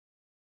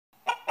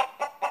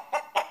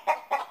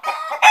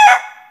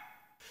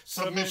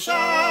Submission,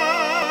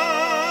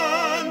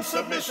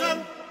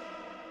 submission,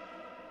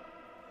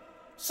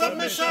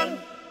 submission.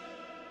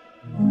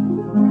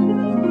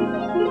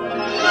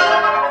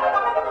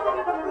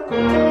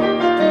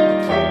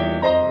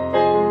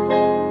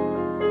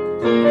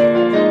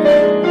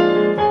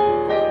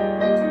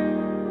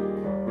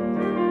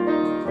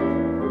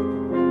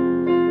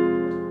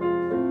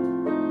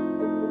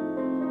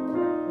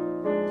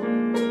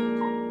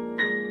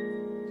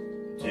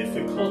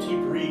 Difficulty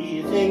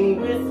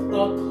breathing with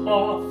a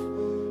cough,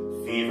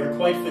 fever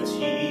quite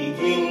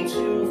fatiguing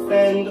to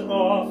fend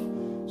off,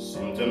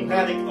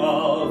 symptomatic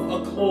of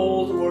a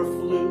cold or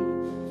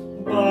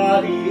flu,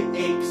 body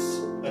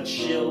aches, a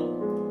chill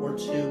or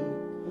two.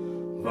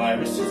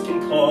 Viruses can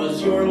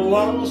cause your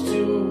lungs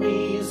to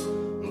wheeze.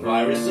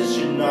 Viruses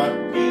should not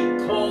be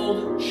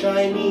called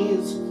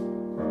Chinese.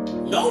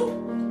 Nope,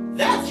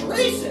 that's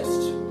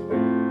racist.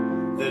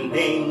 The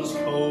name's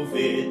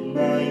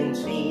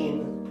COVID-19.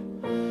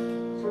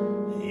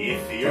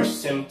 If you're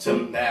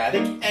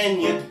symptomatic and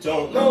you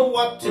don't know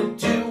what to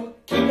do,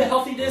 keep a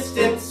healthy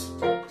distance.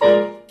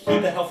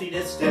 Keep a healthy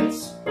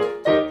distance.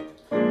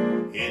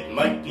 It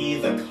might be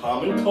the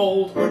common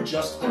cold or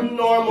just a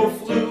normal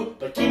flu,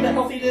 but keep a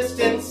healthy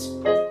distance.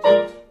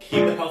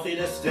 Keep a healthy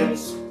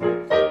distance.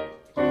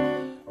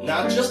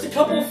 Not just a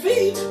couple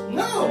feet,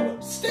 no,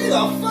 stay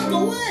the fuck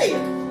away.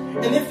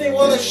 And if they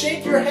want to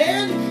shake your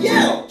hand,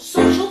 yell,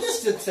 social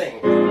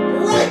distancing.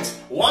 Right,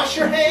 wash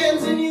your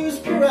hands and use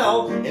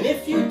Purell. And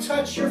if you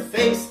touch your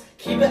face,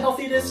 keep a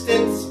healthy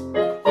distance.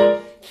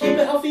 Keep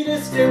a healthy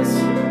distance.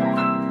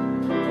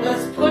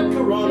 Let's put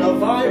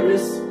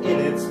coronavirus in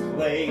its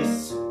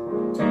place.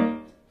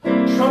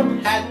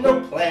 Trump had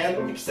no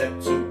plan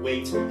except to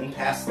wait and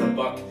pass the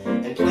buck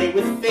and play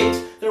with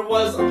fate. There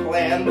was a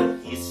plan, but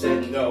he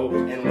said no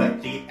and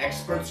let the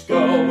experts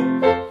go.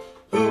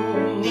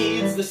 Who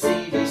needs the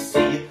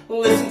CDC?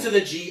 Listen to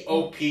the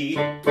GOP.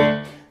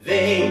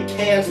 They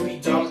can't be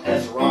dumb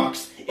as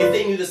rocks if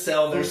they knew to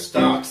sell their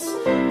stocks.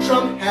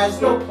 Trump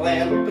has no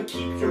plan, but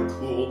keep your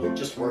cool.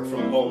 Just work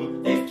from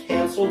home. They've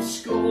canceled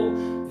school.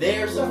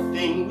 There's a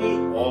thing we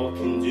all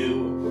can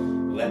do.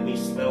 Let me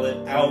spell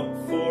it out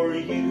for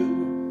you.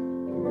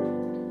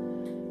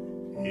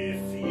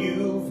 If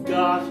you've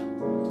got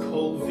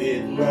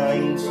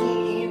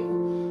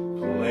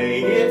COVID-19,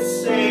 play it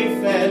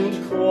safe and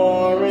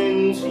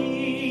quarantine.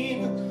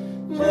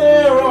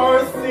 There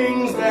are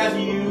things that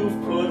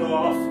you've put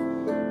off.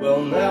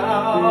 Well,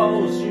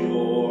 now's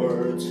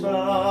your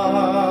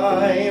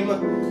time.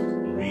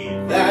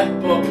 Read that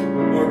book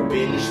or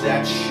binge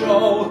that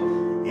show.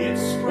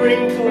 It's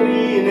spring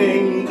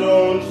cleaning,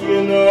 don't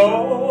you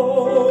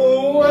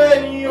know?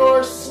 When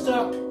you're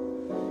stuck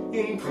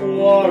in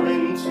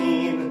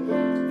quarantine.